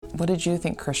what did you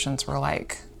think Christians were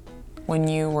like when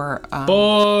you were...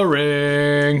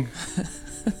 Boring.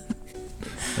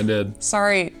 I did.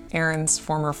 Sorry, Aaron's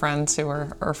former friends who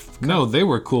were... No, they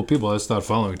were cool people. I just thought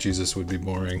following Jesus would be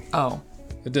boring. Oh.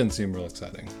 It didn't seem real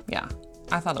exciting. Yeah.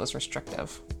 I thought it was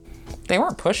restrictive. They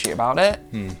weren't pushy about it,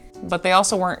 but they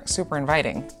also weren't super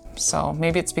inviting. So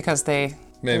maybe it's because they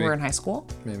were in high school.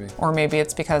 Maybe. Or maybe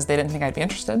it's because they didn't think I'd be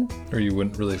interested. Or you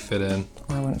wouldn't really fit in.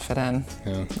 Or I wouldn't fit in,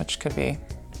 yeah. Which could be.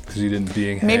 Because you didn't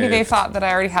behave. Maybe they thought that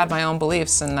I already had my own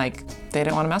beliefs and like they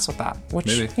didn't want to mess with that, which,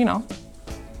 you know,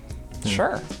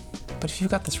 sure. But if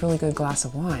you've got this really good glass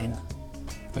of wine,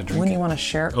 wouldn't you want to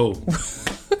share it? Oh.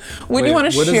 Wouldn't you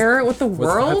want to share it with the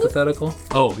world? What's hypothetical?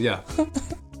 Oh, yeah.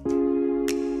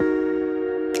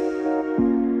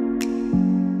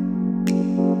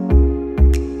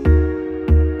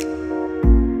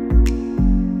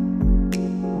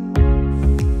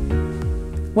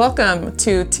 Welcome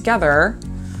to Together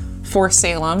for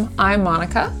Salem. I'm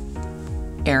Monica.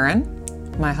 Aaron,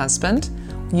 my husband.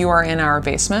 You are in our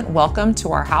basement. Welcome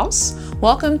to our house.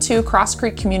 Welcome to Cross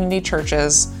Creek Community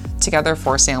Church's Together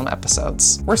for Salem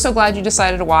episodes. We're so glad you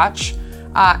decided to watch.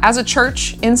 As a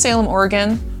church in Salem,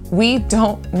 Oregon, we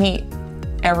don't meet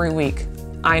every week.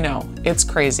 I know, it's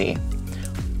crazy.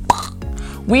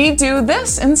 We do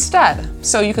this instead.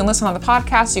 So you can listen on the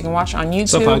podcast, you can watch on YouTube.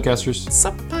 Sup, podcasters?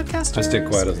 Sup, podcasters? I stayed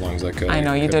quiet as long as I could. I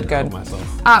know, you did good.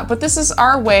 Myself. But this is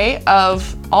our way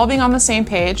of all being on the same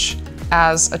page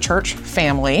as a church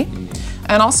family,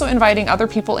 and also inviting other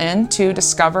people in to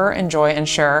discover, enjoy, and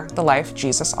share the life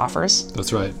Jesus offers.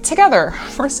 That's right. Together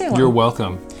for Salem. You're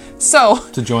welcome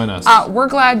to join us. We're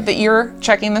glad that you're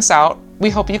checking this out. We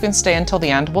hope you can stay until the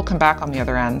end. We'll come back on the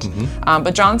other end.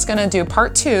 But John's going to do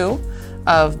part 2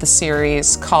 of the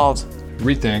series called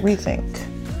Rethink.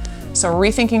 So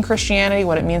rethinking Christianity,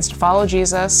 what it means to follow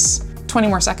Jesus. 20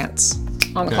 more seconds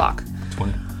on the clock.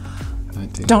 20.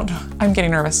 19. I'm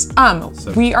getting nervous.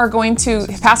 We are going to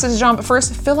pass it to John, but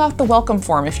first fill out the welcome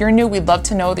form. If you're new, we'd love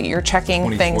to know that you're checking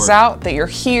 24. things out, that you're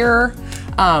here,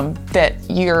 that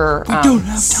you're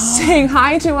saying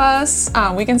hi to us.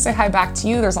 We can say hi back to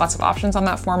you. There's lots of options on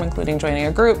that form, including joining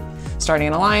a group, starting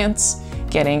an alliance,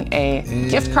 getting a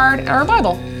gift card, or a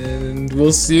Bible. And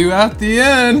we'll see you at the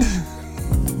end.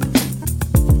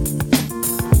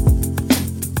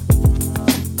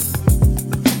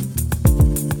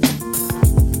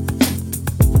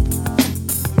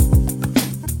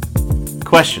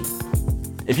 Question.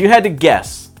 If you had to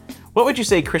guess, what would you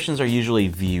say Christians are usually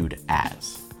viewed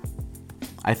as?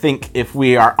 I think if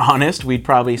we are honest, we'd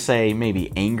probably say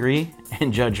maybe angry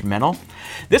and judgmental.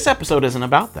 This episode isn't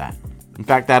about that. In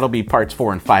fact, that'll be parts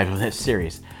 4 and 5 of this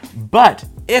series. But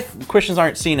if Christians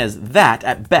aren't seen as that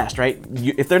at best, right?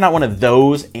 If they're not one of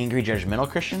those angry, judgmental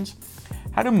Christians,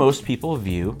 how do most people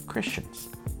view Christians?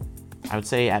 I would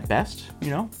say at best,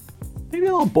 maybe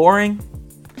a little boring,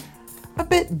 a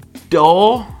bit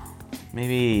dull,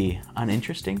 maybe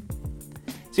uninteresting.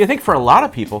 See, I think for a lot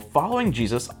of people, following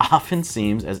Jesus often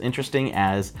seems as interesting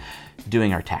as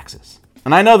doing our taxes.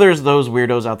 And I know there's those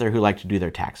weirdos out there who like to do their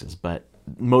taxes, but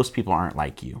most people aren't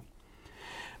like you.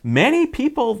 Many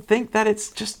people think that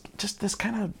it's just this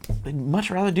kind of, they'd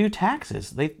much rather do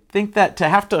taxes. They think that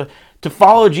to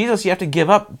follow Jesus, you have to give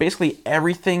up basically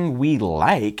everything we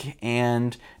like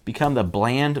and become the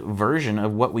bland version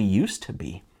of what we used to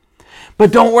be.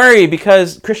 But don't worry,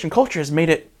 because Christian culture has made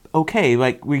it okay.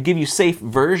 Like, we give you safe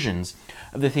versions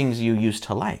of the things you used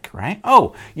to like, right?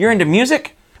 Oh, you're into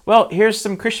music? Well, here's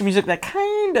some Christian music that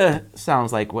kind of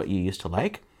sounds like what you used to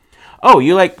like. Oh,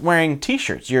 you like wearing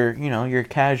t-shirts. You're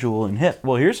casual and hip.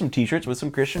 Well, here's some t-shirts with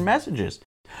some Christian messages.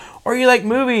 Or you like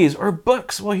movies or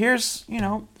books. Well, here's,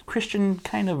 Christian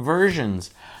kind of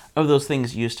versions of those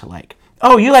things you used to like.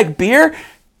 Oh, you like beer?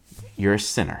 You're a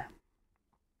sinner.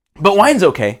 But wine's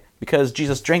okay, because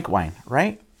Jesus drank wine,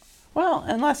 right? Well,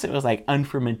 unless it was like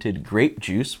unfermented grape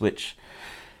juice, which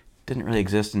didn't really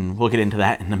exist, and we'll get into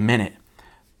that in a minute.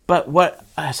 But what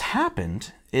has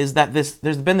happened is that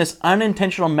there's been this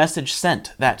unintentional message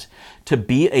sent that to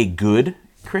be a good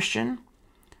Christian,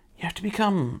 you have to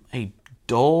become a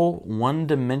dull,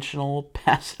 one-dimensional,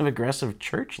 passive-aggressive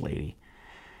church lady.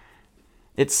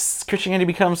 Christianity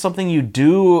becomes something you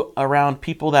do around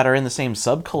people that are in the same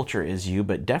subculture as you,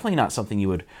 but definitely not something you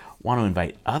would want to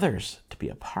invite others to be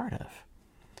a part of.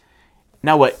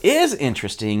 Now, what is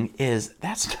interesting is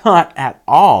that's not at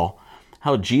all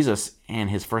how Jesus and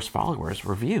his first followers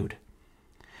were viewed.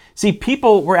 See,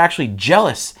 people were actually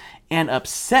jealous and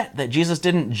upset that Jesus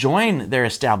didn't join their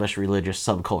established religious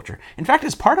subculture. In fact,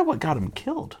 it's part of what got him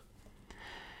killed.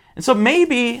 And so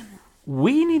maybe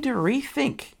we need to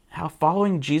rethink how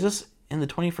following Jesus in the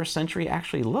 21st century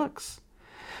actually looks.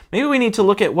 Maybe we need to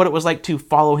look at what it was like to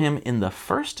follow him in the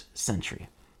first century.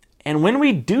 And when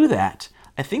we do that,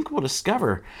 I think we'll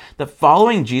discover that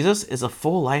following Jesus is a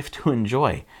full life to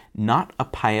enjoy, not a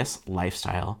pious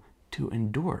lifestyle to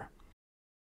endure.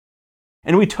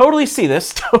 And we totally see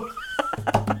this.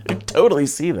 We totally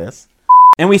see this.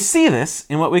 And we see this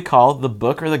in what we call the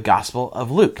book or the Gospel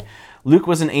of Luke. Luke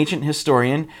was an ancient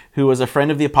historian who was a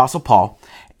friend of the Apostle Paul,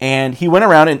 and he went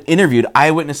around and interviewed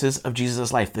eyewitnesses of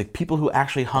Jesus' life, the people who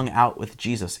actually hung out with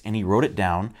Jesus, and he wrote it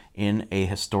down in a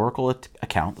historical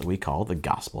account that we call the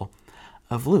Gospel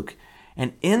of Luke.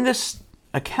 And in this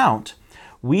account,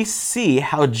 we see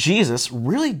how Jesus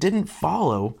really didn't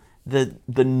follow the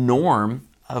norm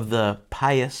of the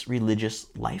pious religious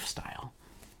lifestyle.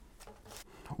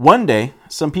 One day,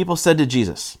 some people said to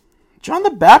Jesus, "John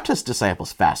the Baptist's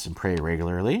disciples fast and pray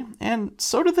regularly, and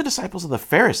so do the disciples of the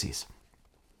Pharisees.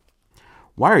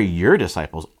 Why are your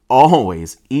disciples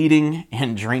always eating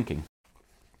and drinking?"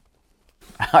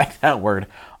 I like that word,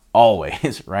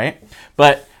 always, right?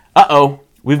 But,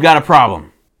 we've got a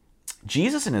problem.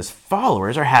 Jesus and his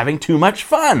followers are having too much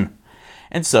fun.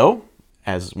 And so,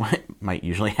 as might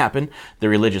usually happen, the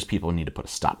religious people need to put a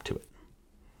stop to it.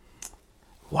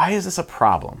 Why is this a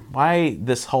problem? Why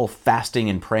this whole fasting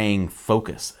and praying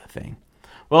focus thing?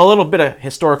 Well, a little bit of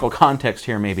historical context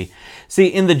here maybe. See,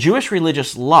 in the Jewish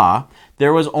religious law,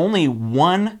 there was only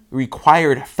one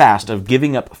required fast of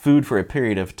giving up food for a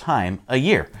period of time a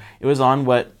year. It was on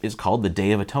what is called the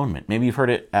Day of Atonement. Maybe you've heard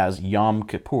it as Yom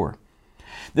Kippur.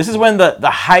 This is when the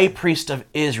high priest of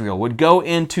Israel would go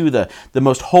into the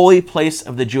most holy place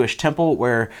of the Jewish temple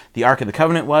where the Ark of the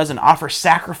Covenant was and offer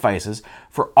sacrifices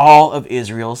for all of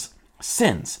Israel's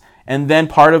sins. And then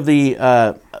part of the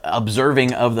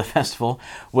observing of the festival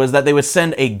was that they would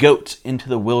send a goat into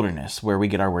the wilderness, where we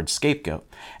get our word scapegoat,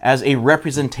 as a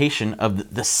representation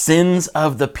of the sins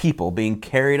of the people being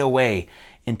carried away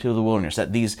into the wilderness,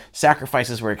 that these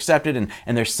sacrifices were accepted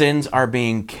and their sins are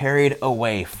being carried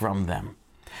away from them.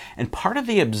 And part of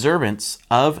the observance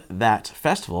of that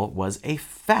festival was a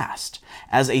fast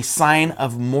as a sign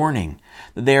of mourning.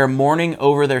 That they are mourning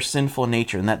over their sinful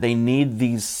nature and that they need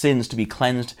these sins to be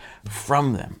cleansed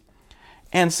from them.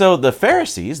 And so the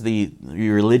Pharisees, the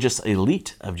religious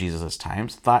elite of Jesus'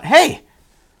 times, thought, hey,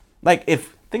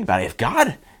 think about it, if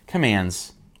God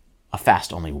commands a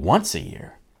fast only once a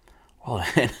year, well,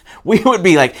 then we would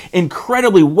be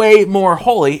incredibly way more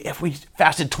holy if we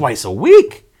fasted twice a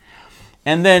week.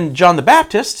 And then John the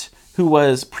Baptist, who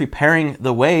was preparing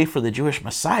the way for the Jewish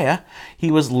Messiah,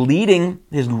 his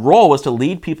role was to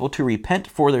lead people to repent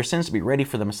for their sins, to be ready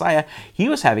for the Messiah. He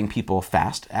was having people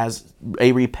fast as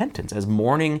a repentance, as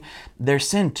mourning their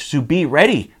sin, to be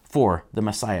ready for the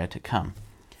Messiah to come.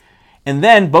 And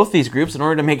then both these groups, in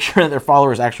order to make sure that their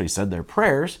followers actually said their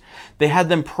prayers, they had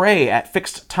them pray at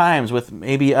fixed times with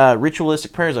maybe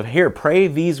ritualistic prayers of, here, pray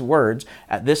these words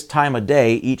at this time of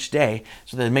day, each day,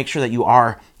 so that make sure that you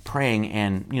are praying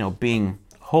and, being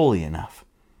holy enough.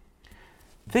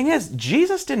 The thing is,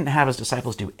 Jesus didn't have his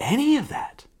disciples do any of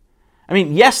that. I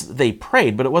mean, yes, they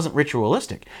prayed, but it wasn't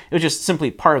ritualistic. It was just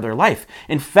simply part of their life.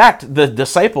 In fact, the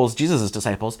disciples, Jesus'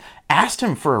 disciples, asked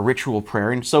him for a ritual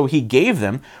prayer, and so he gave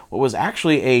them what was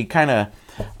actually a kind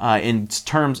of, in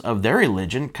terms of their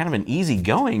religion, kind of an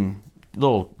easygoing,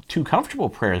 little too comfortable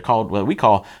prayer called what we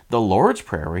call the Lord's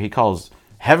Prayer, where he calls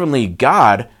Heavenly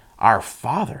God our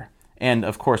Father. And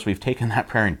of course, we've taken that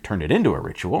prayer and turned it into a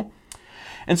ritual.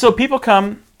 And so people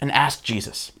come and ask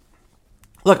Jesus,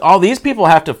 look, all these people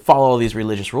have to follow these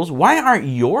religious rules. Why aren't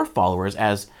your followers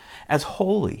as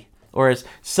holy or as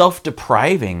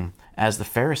self-depriving as the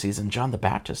Pharisees and John the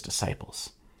Baptist's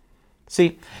disciples?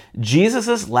 See,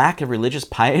 Jesus' lack of religious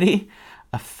piety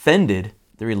offended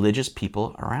the religious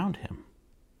people around him.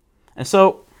 And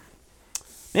so,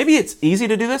 maybe it's easy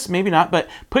to do this, maybe not, but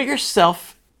put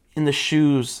yourself in the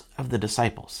shoes of the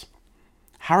disciples.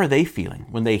 How are they feeling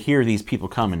when they hear these people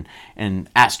come and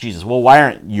ask Jesus, well, why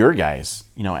aren't your guys,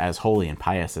 as holy and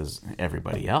pious as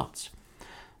everybody else?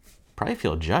 Probably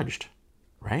feel judged,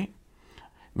 right?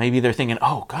 Maybe they're thinking,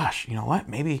 oh gosh, you know what?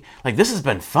 Maybe this has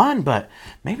been fun, but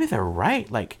maybe they're right.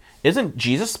 Isn't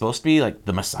Jesus supposed to be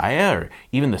the Messiah or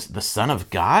even the Son of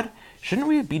God? Shouldn't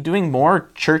we be doing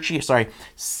more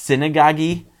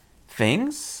synagogue-y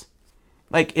things?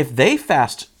 If they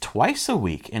fast twice a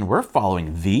week and we're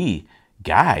following the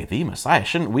guy, the Messiah,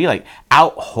 shouldn't we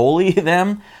out-holy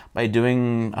them by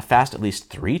doing a fast at least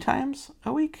 3 times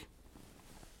a week?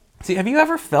 See, have you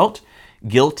ever felt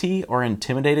guilty or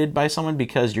intimidated by someone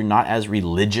because you're not as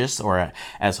religious or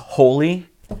as holy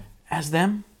as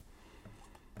them?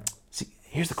 See,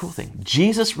 here's the cool thing.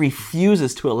 Jesus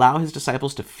refuses to allow his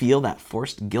disciples to feel that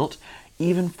forced guilt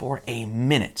even for a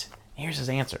minute. Here's his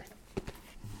answer.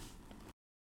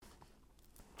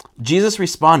 Jesus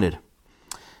responded,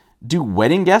 "Do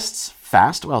wedding guests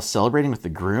fast while celebrating with the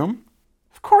groom?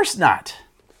 Of course not."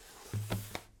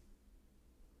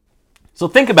 So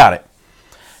think about it.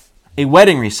 A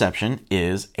wedding reception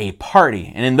is a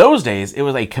party. And in those days, it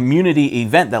was a community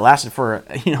event that lasted for,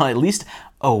 at least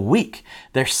a week.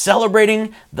 They're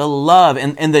celebrating the love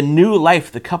and the new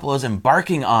life the couple is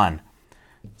embarking on.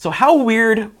 So how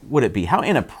weird would it be? How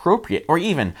inappropriate or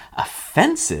even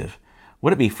offensive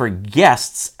would it be for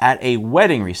guests at a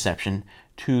wedding reception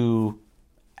to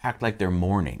act like they're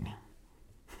mourning?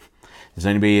 Does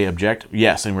anybody object?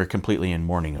 Yes, and we're completely in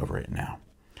mourning over it now.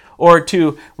 Or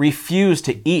to refuse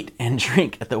to eat and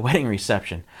drink at the wedding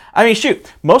reception. I mean,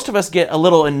 shoot, most of us get a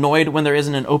little annoyed when there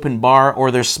isn't an open bar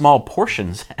or there's small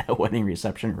portions at a wedding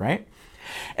reception, right?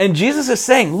 And Jesus is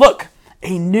saying, look,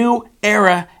 a new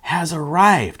era has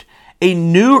arrived. A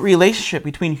new relationship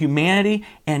between humanity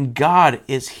and God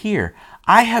is here.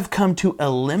 I have come to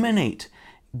eliminate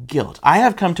guilt. I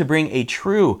have come to bring a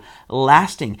true,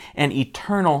 lasting, and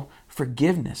eternal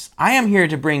forgiveness. I am here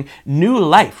to bring new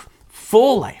life,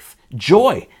 full life,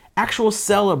 joy, actual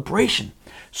celebration.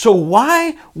 So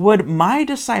why would my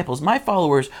disciples, my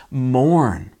followers,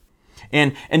 mourn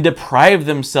and deprive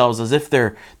themselves as if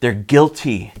they're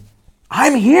guilty?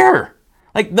 I'm here.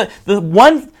 Like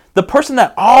the person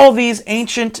that all these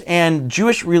ancient and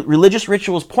Jewish religious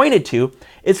rituals pointed to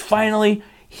is finally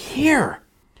here.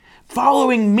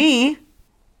 Following me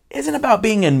isn't about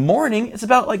being in mourning. It's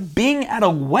about like being at a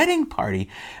wedding party,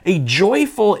 a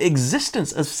joyful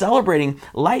existence of celebrating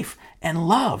life and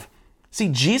love. See,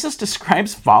 Jesus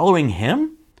describes following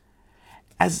him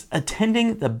as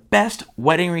attending the best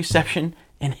wedding reception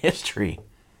in history.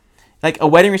 Like a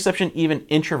wedding reception, even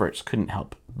introverts couldn't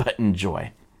help but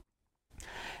enjoy.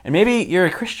 And maybe you're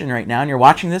a Christian right now and you're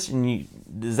watching this and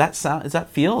does that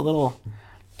feel a little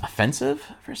offensive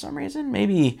for some reason?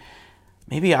 Maybe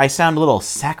I sound a little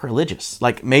sacrilegious.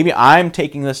 Like maybe I'm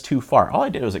taking this too far. All I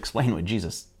did was explain what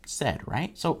Jesus said,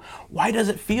 right? So why does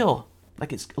it feel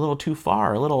like it's a little too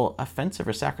far, a little offensive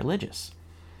or sacrilegious?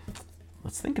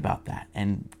 Let's think about that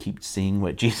and keep seeing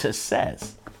what Jesus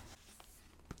says.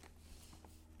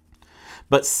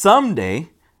 But someday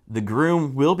the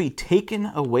groom will be taken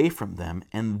away from them,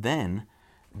 and then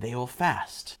they will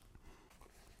fast.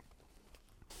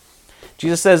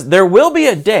 Jesus says, there will be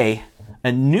a day,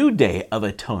 a new day of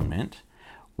atonement,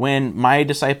 when my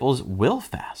disciples will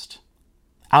fast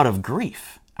out of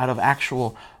grief, out of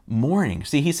actual mourning.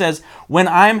 See, he says, when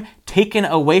I'm taken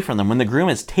away from them, when the groom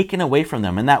is taken away from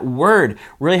them, and that word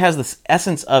really has this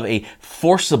essence of a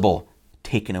forcible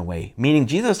taken away, meaning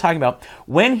Jesus is talking about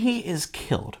when he is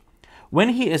killed, when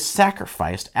he is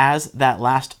sacrificed as that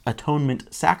last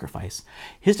atonement sacrifice,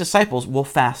 his disciples will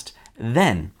fast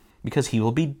then, because he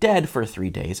will be dead for 3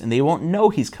 days and they won't know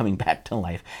he's coming back to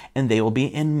life and they will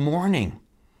be in mourning.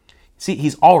 See,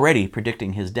 he's already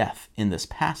predicting his death in this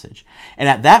passage. And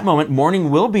at that moment, mourning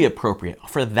will be appropriate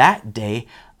for that day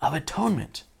of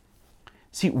atonement.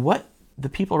 See, what the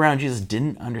people around Jesus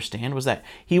didn't understand was that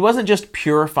he wasn't just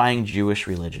purifying Jewish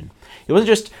religion. He wasn't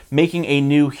just making a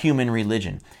new human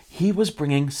religion. He was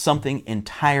bringing something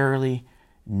entirely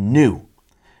new.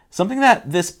 Something that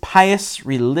this pious,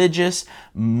 religious,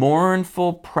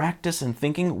 mournful practice and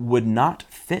thinking would not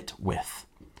fit with.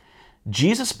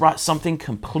 Jesus brought something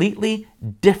completely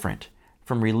different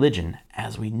from religion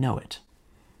as we know it.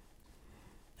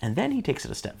 And then he takes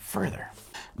it a step further.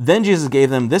 Then Jesus gave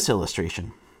them this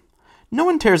illustration. No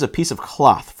one tears a piece of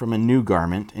cloth from a new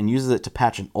garment and uses it to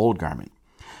patch an old garment.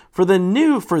 For then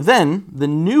the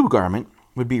new garment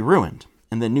would be ruined,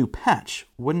 and the new patch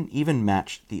wouldn't even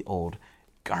match the old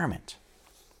garment.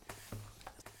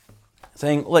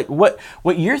 Saying, like, what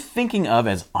you're thinking of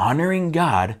as honoring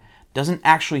God doesn't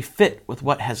actually fit with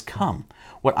what has come.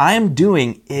 What I am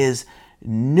doing is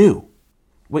new.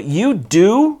 What you're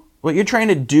trying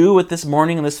to do with this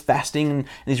mourning and this fasting and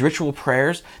these ritual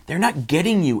prayers, they're not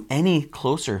getting you any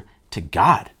closer to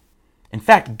God. In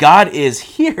fact, God is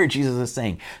here, Jesus is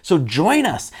saying. So join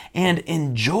us and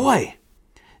enjoy.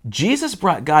 Jesus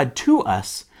brought God to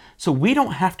us so we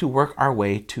don't have to work our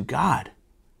way to God.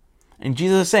 And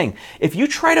Jesus is saying, if you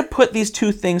try to put these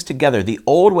two things together, the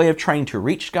old way of trying to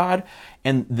reach God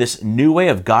and this new way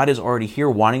of God is already here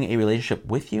wanting a relationship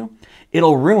with you,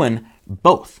 it'll ruin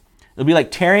both. It'll be like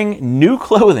tearing new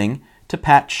clothing to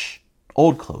patch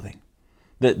old clothing.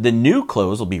 The new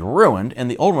clothes will be ruined and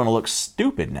the old one will look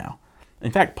stupid now.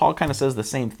 In fact, Paul kind of says the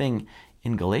same thing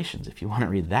in Galatians, if you want to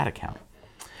read that account.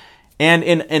 And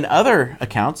in other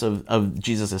accounts of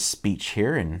Jesus' speech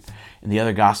here in the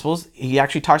other Gospels, he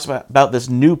actually talks about this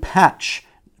new patch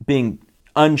being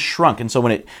unshrunk. And so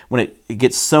when it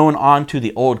gets sewn onto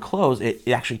the old clothes, it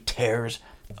actually tears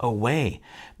away,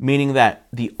 meaning that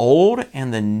the old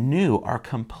and the new are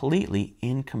completely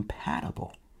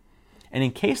incompatible. And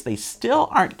in case they still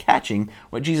aren't catching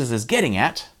what Jesus is getting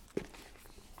at,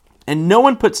 and no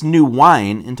one puts new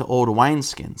wine into old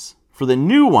wineskins, for the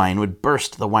new wine would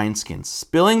burst the wineskins,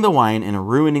 spilling the wine and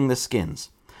ruining the skins.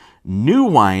 New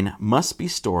wine must be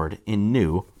stored in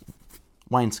new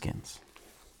wineskins.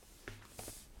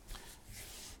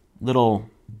 Little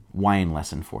wine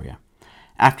lesson for you.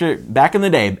 Back in the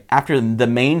day, after the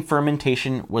main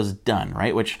fermentation was done,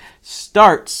 right, which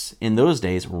starts in those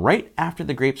days right after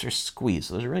the grapes are squeezed.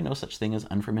 So there's really no such thing as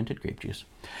unfermented grape juice.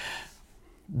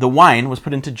 The wine was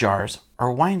put into jars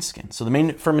or wineskins. So the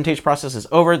main fermentation process is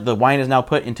over. The wine is now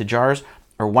put into jars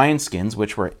or wineskins,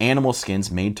 which were animal skins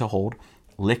made to hold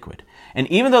liquid. And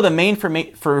even though the main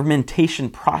fermentation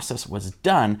process was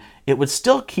done, it would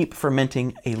still keep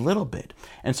fermenting a little bit.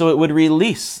 And so it would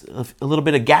release a little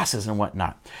bit of gases and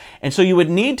whatnot. And so you would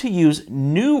need to use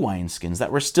new wineskins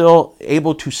that were still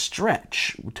able to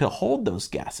stretch to hold those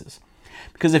gases.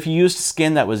 Because if you used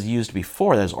skin that was used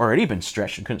before, that has already been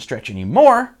stretched and couldn't stretch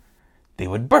anymore, they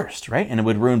would burst, right? And it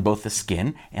would ruin both the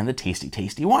skin and the tasty,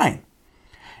 tasty wine.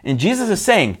 And Jesus is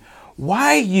saying,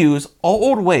 why use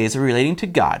old ways of relating to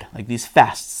God, like these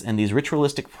fasts and these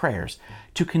ritualistic prayers,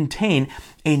 to contain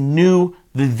the new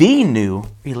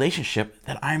relationship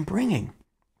that I'm bringing?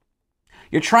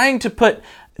 You're trying to put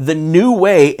the new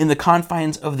way in the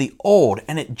confines of the old,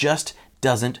 and it just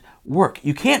doesn't work.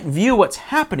 You can't view what's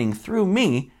happening through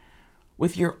me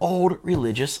with your old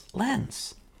religious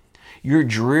lens. Your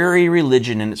dreary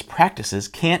religion and its practices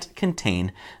can't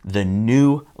contain the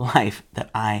new life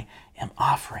that I am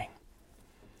offering.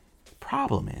 The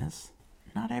problem is,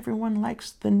 not everyone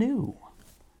likes the new.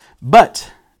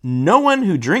 But no one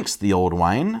who drinks the old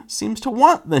wine seems to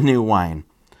want the new wine.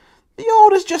 The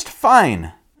old is just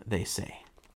fine, they say.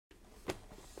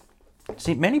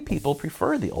 See, many people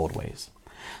prefer the old ways.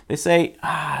 They say,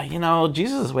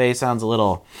 Jesus' way sounds a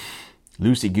little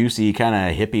loosey-goosey, kind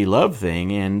of hippie love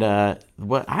thing, and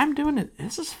what I'm doing,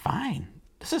 this is fine.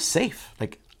 This is safe.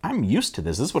 Like, I'm used to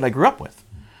this. This is what I grew up with.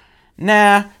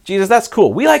 Nah, Jesus, that's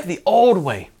cool. We like the old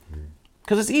way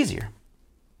because it's easier.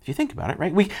 If you think about it,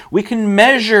 right? We can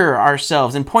measure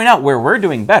ourselves and point out where we're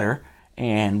doing better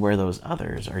and where those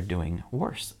others are doing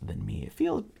worse than me. It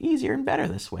feels easier and better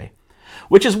this way.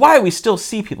 Which is why we still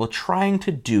see people trying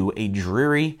to do a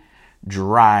dreary,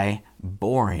 dry,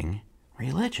 boring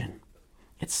religion.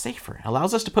 It's safer. It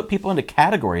allows us to put people into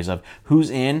categories of who's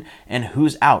in and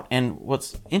who's out. And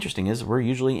what's interesting is we're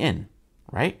usually in,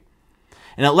 right?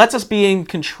 And it lets us be in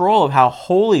control of how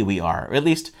holy we are. Or at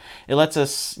least it lets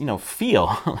us,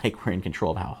 feel like we're in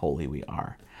control of how holy we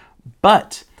are.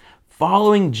 But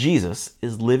following Jesus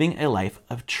is living a life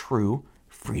of true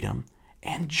freedom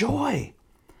and joy.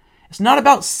 It's not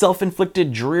about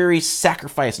self-inflicted, dreary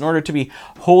sacrifice in order to be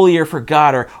holier for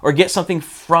God or get something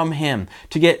from Him,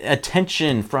 to get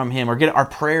attention from Him or get our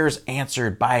prayers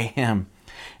answered by Him.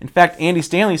 In fact, Andy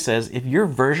Stanley says, if your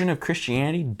version of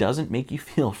Christianity doesn't make you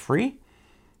feel free,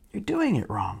 you're doing it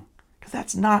wrong. Because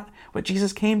that's not what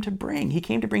Jesus came to bring. He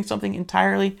came to bring something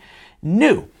entirely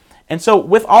new. And so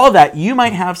with all of that, you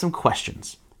might have some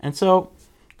questions. And so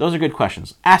those are good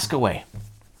questions. Ask away.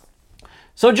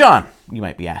 So John, you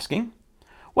might be asking,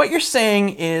 what you're saying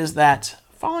is that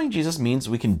following Jesus means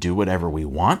we can do whatever we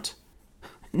want?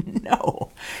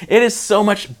 No, it is so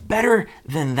much better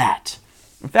than that.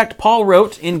 In fact, Paul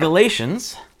wrote in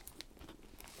Galatians,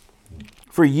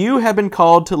 "For you have been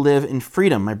called to live in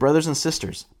freedom, my brothers and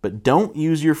sisters, but don't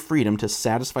use your freedom to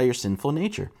satisfy your sinful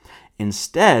nature.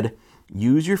 Instead,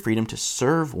 use your freedom to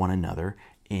serve one another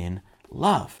in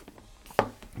love."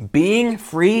 Being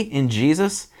free in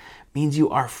Jesus means you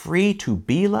are free to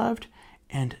be loved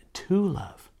and to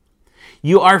love.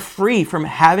 You are free from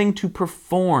having to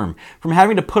perform, from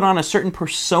having to put on a certain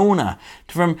persona,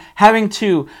 from having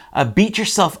to beat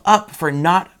yourself up for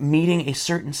not meeting a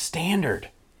certain standard.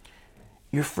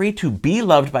 You're free to be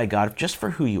loved by God just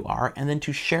for who you are and then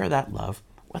to share that love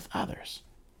with others.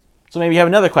 So maybe you have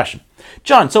another question.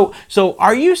 John, so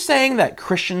are you saying that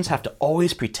Christians have to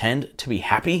always pretend to be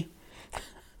happy?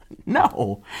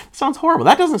 No, it sounds horrible.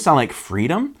 That doesn't sound like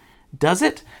freedom, does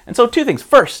it? And so two things.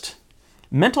 First,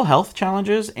 mental health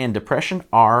challenges and depression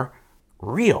are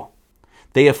real.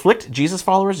 They afflict Jesus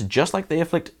followers just like they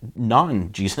afflict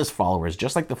non-Jesus followers,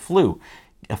 just like the flu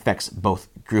affects both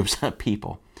groups of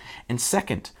people. And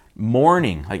second,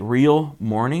 mourning, like real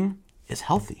mourning, is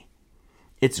healthy.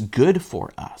 It's good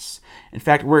for us. In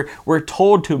fact, we're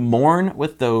told to mourn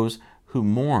with those who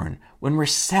mourn. When we're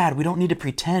sad, we don't need to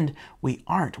pretend we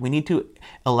aren't. We need to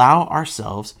allow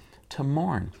ourselves to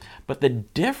mourn. But the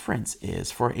difference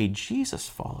is, for a Jesus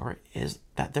follower, is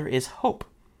that there is hope.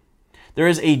 There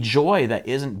is a joy that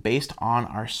isn't based on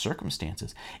our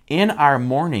circumstances. In our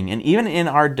mourning and even in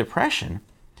our depression,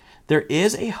 there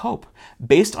is a hope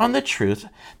based on the truth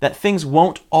that things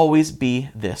won't always be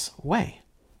this way.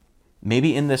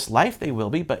 Maybe in this life they will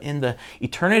be, but in the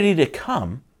eternity to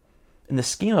come, in the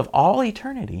scheme of all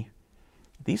eternity,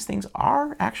 these things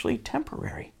are actually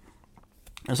temporary.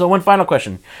 And so one final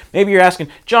question. Maybe you're asking,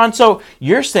 John, so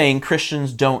you're saying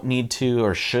Christians don't need to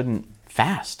or shouldn't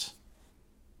fast?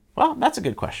 Well, that's a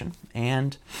good question,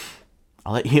 and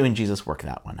I'll let you and Jesus work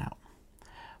that one out.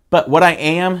 But what I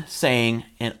am saying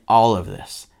in all of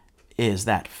this is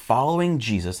that following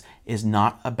Jesus is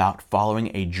not about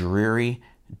following a dreary,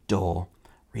 dull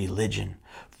religion.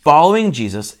 Following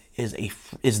Jesus is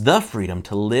the freedom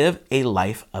to live a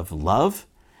life of love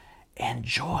and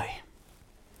joy.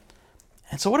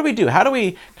 And so what do we do? How do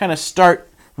we kind of start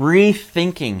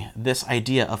rethinking this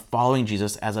idea of following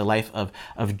Jesus as a life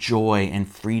of joy and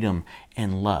freedom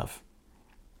and love?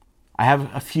 I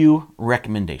have a few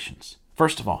recommendations.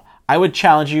 First of all, I would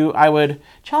challenge you,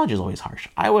 challenge is always harsh.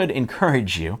 I would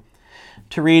encourage you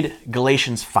to read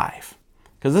Galatians 5.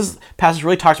 Because this passage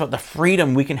really talks about the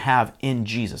freedom we can have in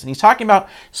Jesus. And he's talking about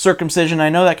circumcision. I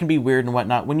know that can be weird and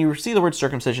whatnot. When you see the word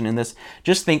circumcision in this,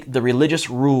 just think the religious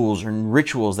rules and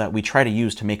rituals that we try to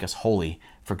use to make us holy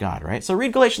for God, right? So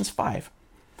read Galatians 5.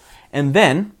 And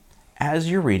then, as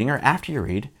you're reading or after you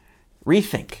read,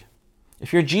 rethink.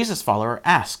 If you're a Jesus follower,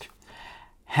 ask,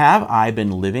 have I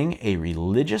been living a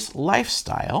religious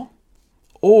lifestyle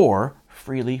or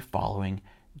freely following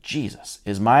Jesus?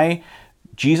 Is my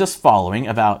Jesus following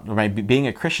about, or being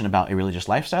a Christian about a religious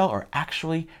lifestyle, or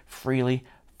actually freely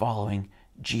following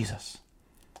Jesus?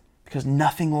 Because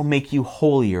nothing will make you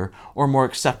holier or more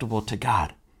acceptable to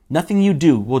God. Nothing you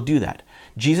do will do that.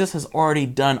 Jesus has already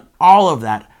done all of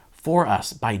that for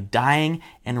us by dying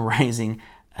and rising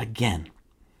again.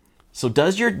 So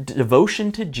does your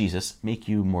devotion to Jesus make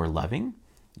you more loving,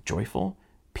 joyful,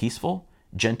 peaceful,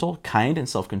 gentle, kind, and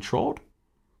self-controlled?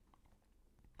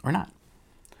 Or not?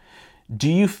 Do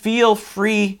you feel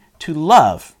free to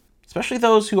love, especially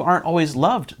those who aren't always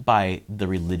loved by the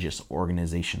religious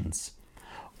organizations?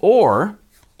 Or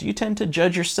do you tend to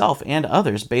judge yourself and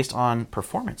others based on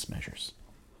performance measures?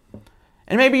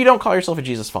 And maybe you don't call yourself a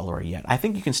Jesus follower yet. I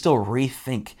think you can still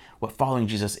rethink what following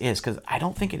Jesus is, because I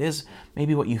don't think it is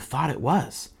maybe what you thought it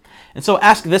was. And so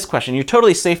ask this question. You're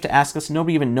totally safe to ask this.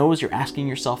 Nobody even knows you're asking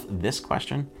yourself this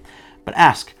question. But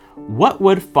ask, what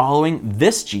would following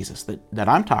this Jesus that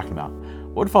I'm talking about,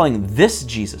 what would following this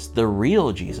Jesus, the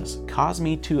real Jesus, cause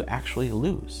me to actually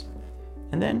lose?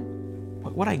 And then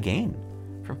what would I gain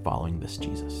from following this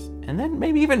Jesus? And then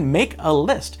maybe even make a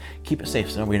list. Keep it safe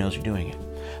so nobody knows you're doing it.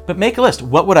 But make a list.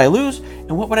 What would I lose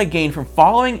and what would I gain from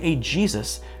following a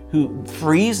Jesus who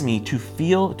frees me to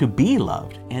be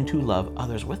loved and to love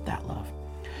others with that love?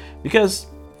 Because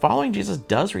following Jesus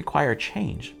does require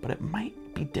change, but it might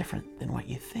be different than what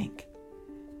you think.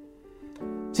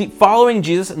 See, following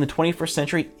Jesus in the 21st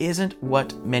century isn't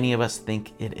what many of us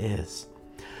think it is.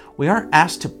 We aren't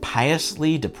asked to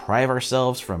piously deprive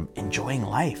ourselves from enjoying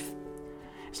life.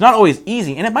 It's not always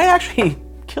easy, and it might actually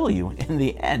kill you in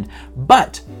the end.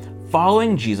 But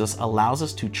following Jesus allows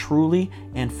us to truly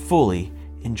and fully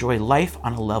enjoy life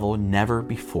on a level never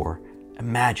before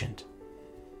imagined.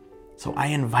 So I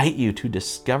invite you to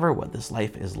discover what this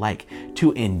life is like,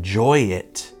 to enjoy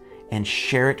it, and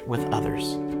share it with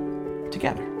others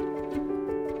together.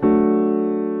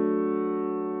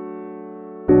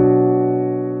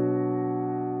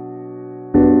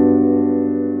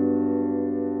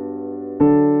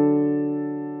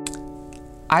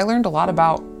 I learned a lot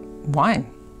about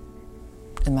wine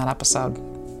in that episode,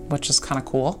 which is kind of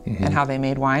cool, and how they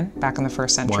made wine back in the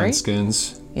first century. Wine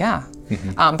skins. Yeah.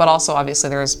 But also, obviously,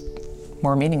 there's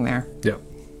more meaning there. Yep.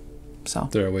 So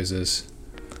There always is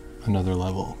another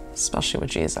level. Especially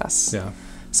with Jesus. Yeah.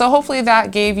 So hopefully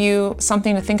that gave you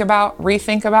something to think about,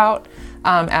 rethink about,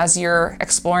 as you're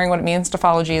exploring what it means to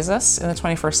follow Jesus in the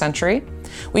 21st century.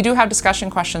 We do have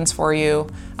discussion questions for you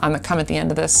that come at the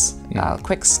end of this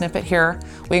quick snippet here.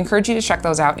 We encourage you to check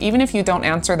those out. Even if you don't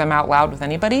answer them out loud with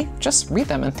anybody, just read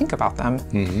them and think about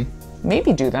them.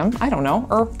 Maybe do them, I don't know,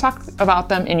 or talk about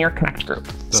them in your Connect group.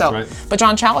 That's right. But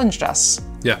John challenged us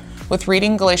with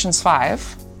reading Galatians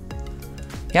 5,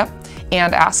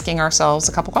 and asking ourselves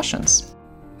a couple questions.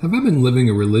 Have I been living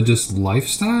a religious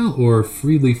lifestyle or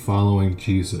freely following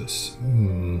Jesus?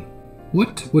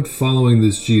 What would following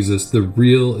this Jesus, the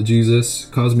real Jesus,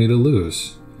 cause me to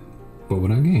lose? What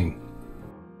would I gain?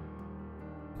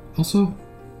 Also,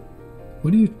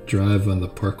 why do you drive on the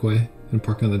parkway and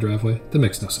park on the driveway? That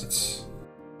makes no sense.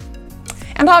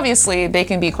 And obviously, they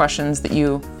can be questions that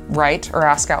you write or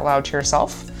ask out loud to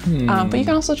yourself. But you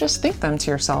can also just think them to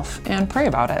yourself and pray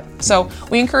about it. So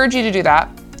we encourage you to do that.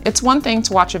 It's one thing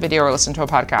to watch a video or listen to a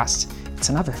podcast. It's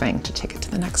another thing to take it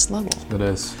to the next level. It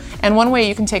is. And one way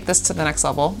you can take this to the next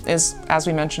level is, as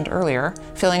we mentioned earlier,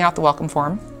 filling out the welcome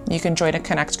form. You can join a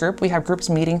Connect group. We have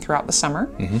groups meeting throughout the summer,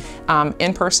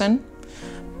 in person,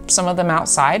 some of them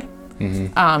outside.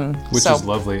 Which is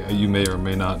lovely. You may or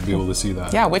may not be able to see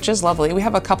that. Yeah, which is lovely. We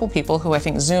have a couple people who I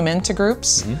think Zoom into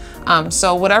groups.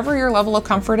 So whatever your level of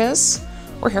comfort is,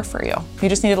 we're here for you. You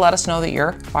just need to let us know that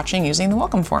you're watching using the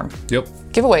welcome form. Yep.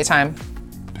 Giveaway time.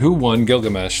 Who won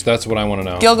Gilgamesh? That's what I want to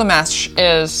know. Gilgamesh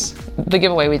is the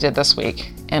giveaway we did this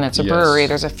week. And it's a brewery.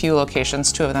 There's a few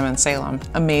locations, 2 of them in Salem.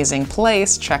 Amazing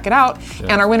place. Check it out.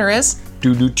 And our winner is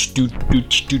Kevin G.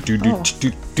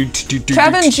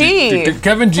 Kevin G.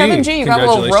 Kevin G. You got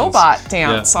a little robot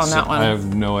dance on that one. I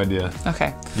have no idea.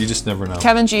 Okay. You just never know.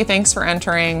 Kevin G, thanks for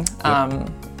entering.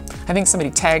 I think somebody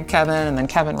tagged Kevin and then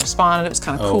Kevin responded. It was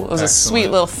kind of cool. It was a sweet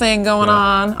little thing going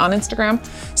on Instagram.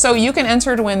 So you can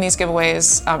enter to win these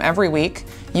giveaways every week.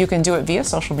 You can do it via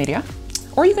social media,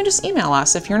 or you can just email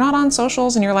us. If you're not on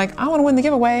socials and you're like, I want to win the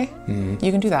giveaway,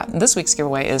 you can do that. And this week's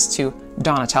giveaway is to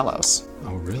Donatello's.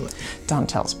 Oh, really?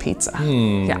 Donatello's Pizza.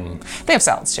 Yeah. They have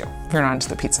salads too, if you're not into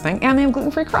the pizza thing. And they have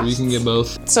gluten-free crust. We can get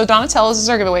both. So Donatello's is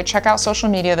our giveaway. Check out social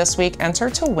media this week. Enter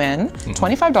to win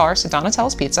 $25 to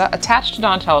Donatello's Pizza. Attached to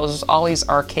Donatello's is Ollie's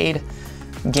arcade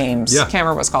games. Yeah. Can't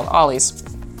remember what it's called, Ollie's.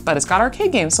 But it's got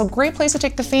arcade games, so great place to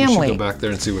take the family. We should go back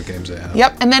there and see what games they have.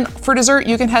 Yep, and then for dessert,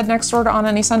 you can head next door to On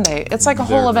Any Sunday. It's like a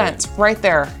whole event right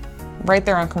there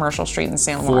on Commercial Street in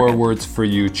Salem, 4 Oregon. words for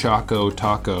you, Choco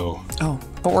Taco. Oh,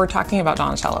 but we're talking about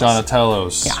Donatello's.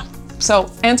 Donatello's. Yeah. So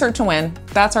enter to win.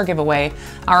 That's our giveaway.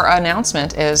 Our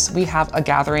announcement is we have a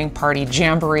gathering party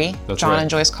jamboree. That's John right. and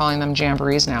Joyce calling them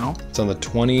jamborees now. It's on the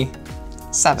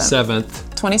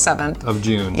 27th of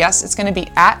June. Yes, it's going to be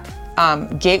at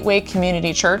Gateway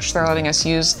Community Church. They're letting us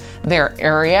use their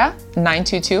area,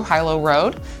 922 Hilo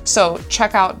Road. So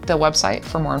check out the website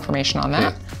for more information on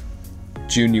that. Hey,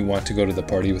 June, you want to go to the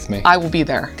party with me? I will be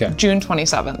there, Okay. June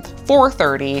 27th,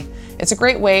 4:30. It's a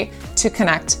great way to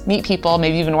connect, meet people.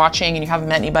 Maybe you've been watching and you haven't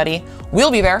met anybody.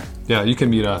 We'll be there. Yeah, you can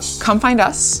meet us. Come find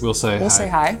us. We'll say hi. say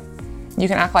hi. You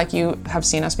can act like you have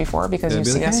seen us before because you be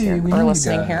see like, us "Hey, here we or know you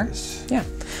listening here. guys." Yeah,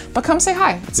 but come say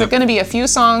hi. It's Yep. going to be a few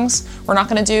songs. We're not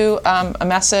going to do a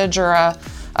message or a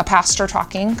pastor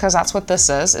talking because that's what this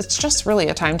is. It's just really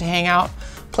a time to hang out,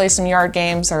 play some yard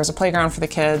games. There's a playground for the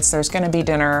kids. There's going to be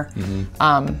dinner.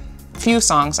 Few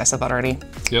songs. I said that already.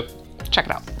 Yep. Check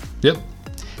it out. Yep.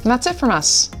 And that's it from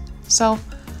us. So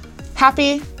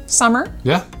happy summer.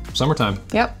 Yeah. Summertime.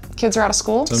 Yep. Kids are out of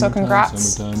school, so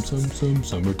congrats.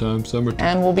 Summertime.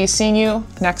 And we'll be seeing you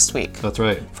next week That's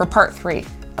right. for part 3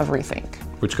 of Rethink.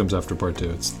 Which comes after part 2.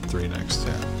 It's 3 next.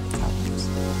 Yeah.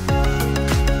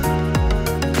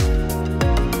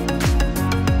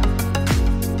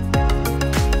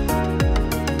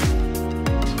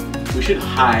 We should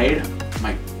hide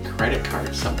my credit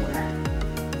card somewhere.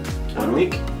 1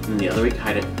 week, and then the other week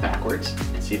hide it backwards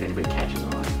and see if anybody catches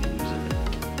on and uses it.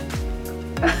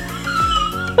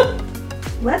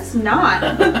 Let's not.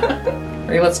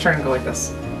 Ready, let's turn and go like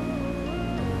this.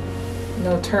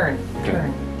 No, turn.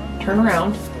 Turn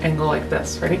around and go like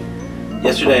this. Ready?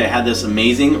 Yesterday I had this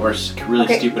amazing or really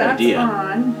stupid that's idea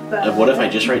on, but of what if I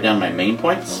just write down my main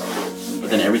points, but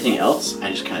then everything else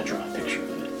I just kind of draw.